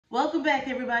Welcome back,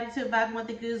 everybody, to Vibing with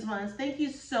the Guzmans. Thank you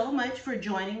so much for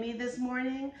joining me this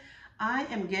morning. I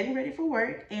am getting ready for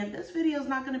work, and this video is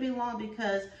not going to be long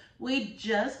because we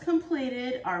just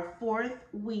completed our 4th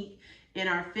week in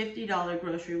our $50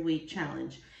 grocery week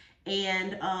challenge.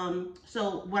 And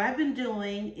so what I've been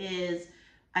doing is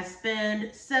I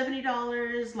spend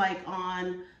 $70 like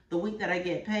on the week that I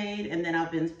get paid, and then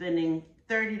I've been spending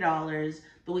 $30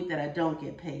 the week that I don't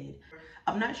get paid.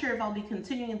 I'm not sure if I'll be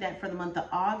continuing that for the month of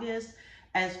August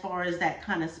as far as that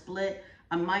kind of split.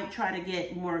 I might try to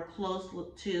get more close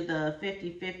to the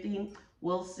 50-50.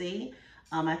 We'll see.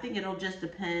 I think it'll just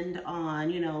depend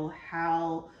on,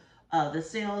 how the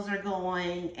sales are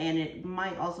going, and it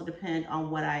might also depend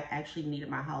on what I actually need in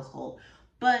my household.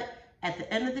 But at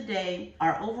the end of the day,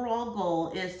 our overall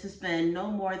goal is to spend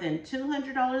no more than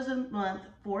 $200 a month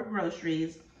for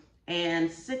groceries and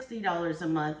 $60 a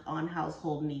month on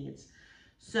household needs.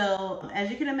 So as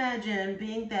you can imagine,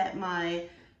 being that my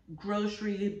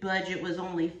grocery budget was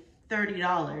only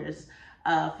 $30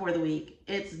 for the week,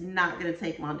 it's not going to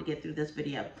take long to get through this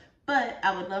video. But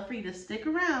I would love for you to stick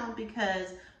around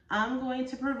because I'm going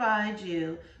to provide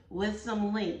you with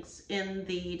some links in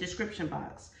the description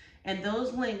box. And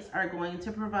those links are going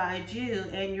to provide you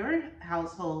and your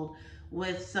household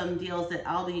with some deals that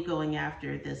I'll be going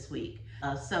after this week.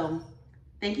 So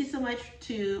thank you so much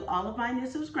to all of my new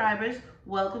subscribers.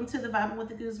 Welcome to the Vibing with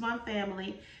the Guzman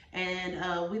family.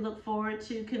 And we look forward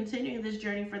to continuing this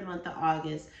journey for the month of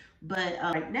August. But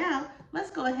right now, let's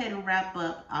go ahead and wrap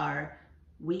up our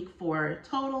week 4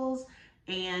 totals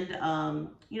and,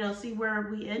 see where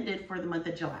we ended for the month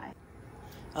of July.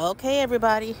 Okay,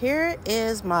 everybody, here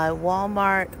is my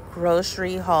Walmart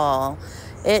grocery haul.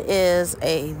 It is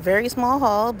a very small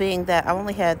haul, being that I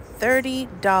only had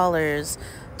 $30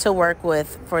 to work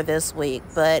with for this week,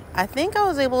 but I think I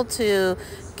was able to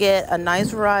get a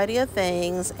nice variety of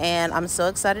things, and I'm so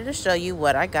excited to show you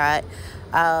what I got.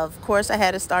 Of course, I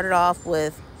had to start it off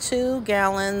with 2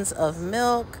 gallons of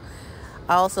milk.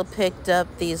 I also picked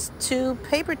up these 2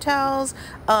 paper towels.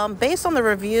 Based on the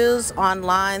reviews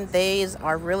online, these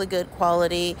are really good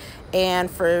quality, and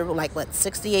for like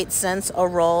 68 cents a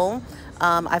roll.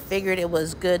 I figured it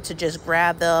was good to just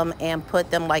grab them and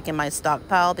put them like in my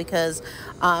stockpile because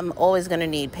I'm always going to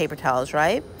need paper towels,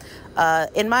 right?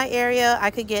 In my area,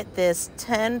 I could get this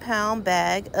 10-pound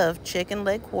bag of chicken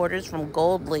leg quarters from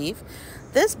Gold Leaf.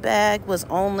 This bag was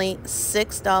only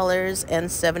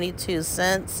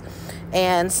 $6.72.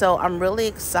 And so I'm really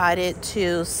excited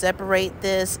to separate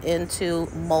this into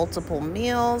multiple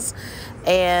meals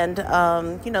and,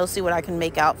 see what I can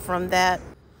make out from that.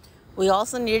 We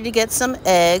also needed to get some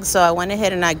eggs, so I went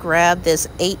ahead and I grabbed this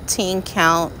 18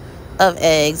 count of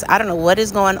eggs. I don't know what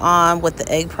is going on with the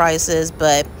egg prices,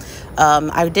 but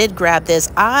I did grab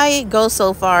this. I go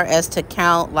so far as to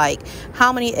count like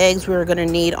how many eggs we were going to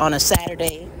need on a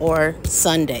Saturday or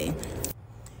Sunday.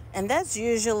 And that's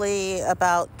usually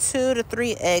about 2 to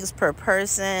 3 eggs per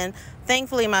person.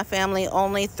 Thankfully, my family,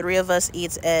 only 3 of us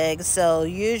eats eggs. So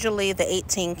usually the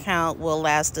 18 count will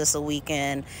last us a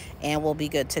weekend and we'll be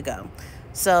good to go.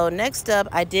 So next up,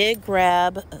 I did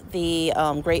grab the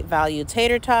Great Value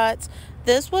tater tots.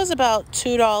 This was about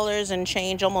 $2 and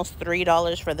change, almost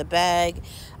 $3 for the bag.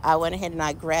 I went ahead and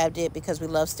I grabbed it because we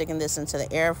love sticking this into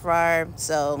the air fryer.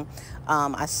 So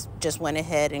I just went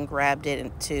ahead and grabbed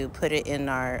it to put it in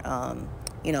our,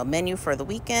 menu for the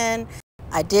weekend.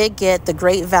 I did get the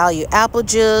Great Value apple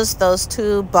juice. Those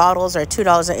 2 bottles are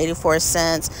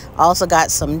 $2.84. I also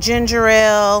got some ginger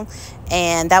ale,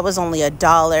 and that was only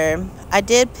 $1. I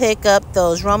did pick up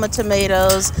those Roma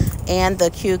tomatoes and the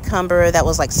cucumber. That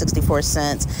was like 64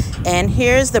 cents. And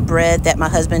here's the bread that my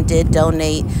husband did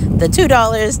donate the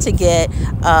 $2 to get.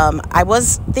 I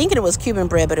was thinking it was Cuban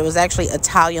bread, but it was actually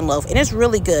Italian loaf, and it's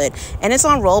really good. And it's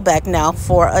on rollback now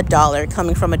for $1,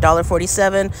 coming from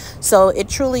 $1.47. So it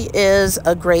truly is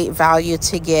a great value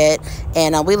to get,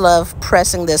 and we love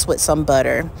pressing this with some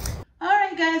butter. All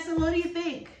right, guys, so what do you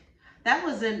think? That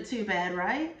wasn't too bad,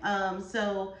 right?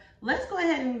 So let's go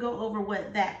ahead and go over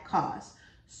what that costs.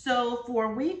 So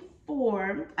for week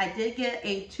 4, I did get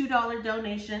a $2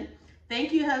 donation.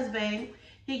 Thank you, husband.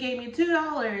 He gave me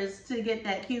 $2 to get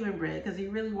that Cuban bread because he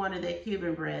really wanted that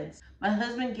Cuban bread. My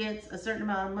husband gets a certain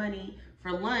amount of money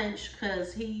for lunch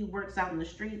because he works out in the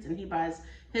streets and he buys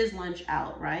his lunch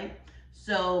out, right?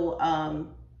 So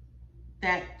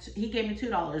that he gave me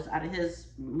 $2 out of his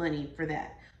money for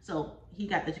that. So he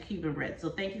got the Cuban bread. So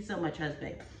thank you so much,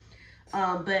 husband.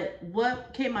 But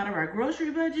what came out of our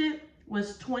grocery budget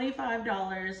was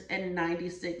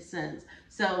 $25.96.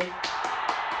 So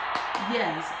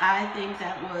Yes, I think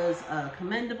that was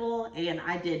commendable, and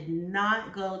I did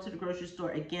not go to the grocery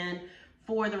store again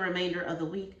for the remainder of the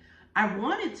week. I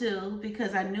wanted to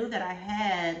because I knew that I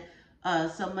had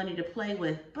some money to play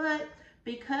with, but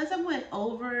because I went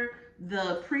over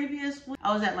the previous week,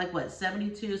 I was at like what,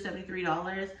 $72,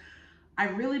 $73. I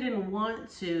really didn't want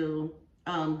to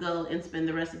go and spend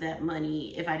the rest of that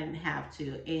money if I didn't have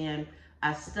to, and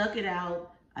I stuck it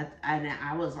out. And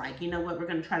I was like, you know what, we're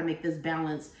going to try to make this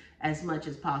balance as much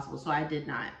as possible. So I did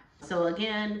not. So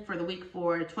again, for the week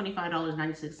for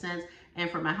 $25.96,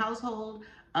 and for my household,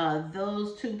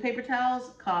 those two paper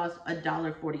towels cost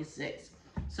 $1.46.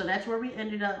 So that's where we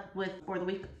ended up with for the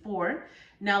week 4.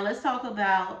 Now let's talk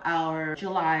about our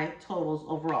July totals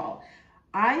overall.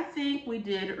 I think we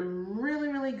did really,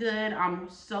 really good. I'm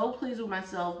so pleased with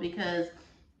myself because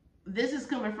this is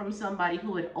coming from somebody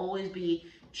who would always be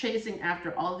chasing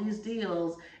after all these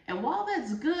deals. And while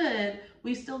that's good,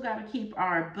 we still got to keep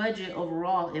our budget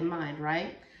overall in mind,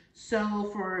 right? So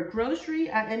for grocery,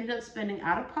 I ended up spending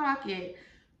out of pocket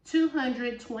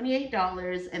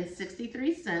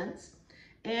 $228.63.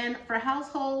 And for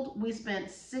household, we spent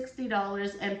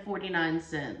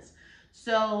 $60.49.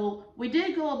 So we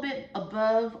did go a bit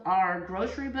above our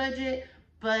grocery budget,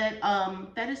 but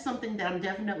that is something that I'm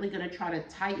definitely going to try to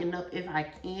tighten up if I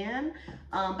can.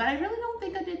 But I really don't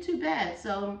think I did too bad.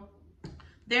 So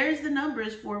there's the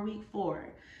numbers for week 4.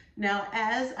 Now,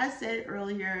 as I said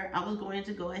earlier, I was going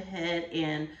to go ahead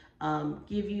and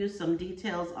give you some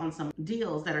details on some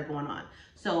deals that are going on.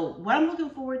 So what I'm looking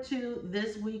forward to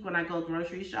this week when I go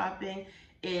grocery shopping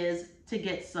is to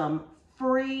get some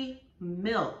free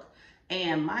milk.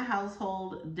 And my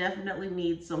household definitely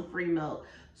needs some free milk.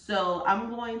 So I'm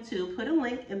going to put a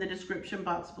link in the description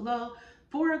box below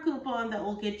for a coupon that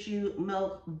will get you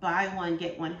milk, buy one,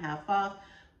 get one half off.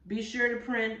 Be sure to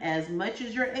print as much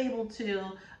as you're able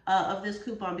to of this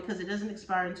coupon because it doesn't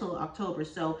expire until October.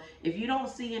 So if you don't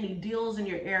see any deals in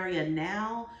your area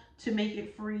now to make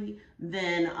it free,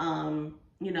 then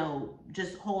you know,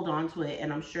 just hold on to it.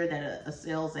 And I'm sure that a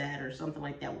sales ad or something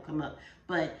like that will come up.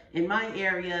 But in my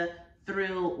area,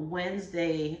 through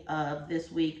Wednesday of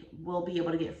this week, we'll be able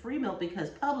to get free milk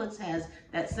because Publix has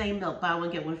that same milk, buy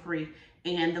one, get one free.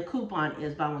 And the coupon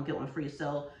is buy one, get one free.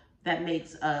 So that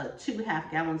makes 2 half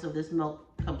gallons of this milk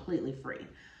completely free.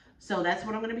 So that's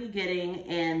what I'm going to be getting.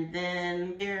 And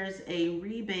then there's a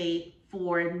rebate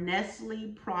for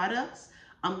Nestle products.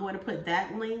 I'm going to put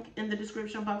that link in the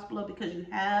description box below because you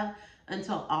have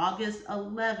until August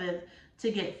 11th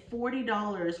to get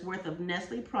 $40 worth of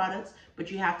Nestle products,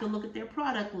 but you have to look at their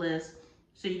product list.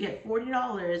 So you get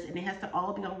 $40 and it has to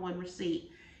all be on one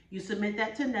receipt. You submit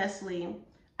that to Nestle.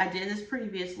 I did this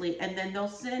previously, and then they'll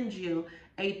send you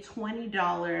a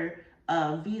 $20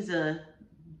 Visa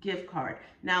gift card.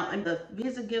 Now, and the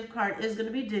Visa gift card is going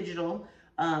to be digital,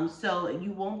 so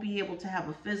you won't be able to have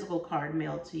a physical card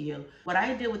mailed to you. What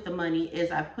I did with the money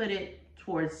is I put it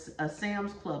towards a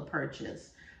Sam's Club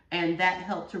purchase, and that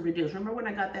helped to reduce. Remember when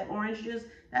I got that orange juice?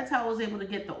 That's how I was able to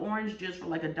get the orange juice for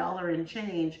like $1 and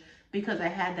change because I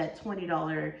had that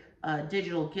 $20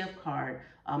 digital gift card.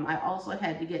 I also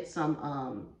had to get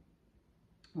some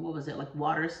what was it, like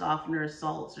water softener,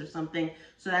 salts or something.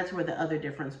 So that's where the other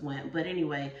difference went. But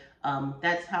anyway,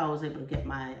 that's how I was able to get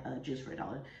my juice for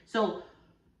 $1. So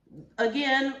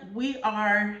again, we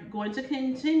are going to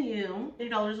continue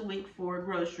 $80 a week for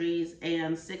groceries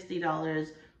and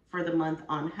 $60 for the month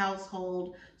on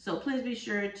household. So please be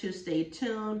sure to stay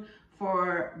tuned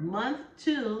for month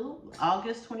 2,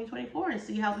 August 2024, and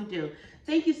see how we do.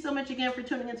 Thank you so much again for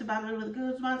tuning into Buying with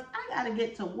Goosebumps. I gotta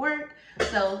get to work,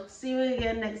 so see you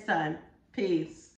again next time. Peace.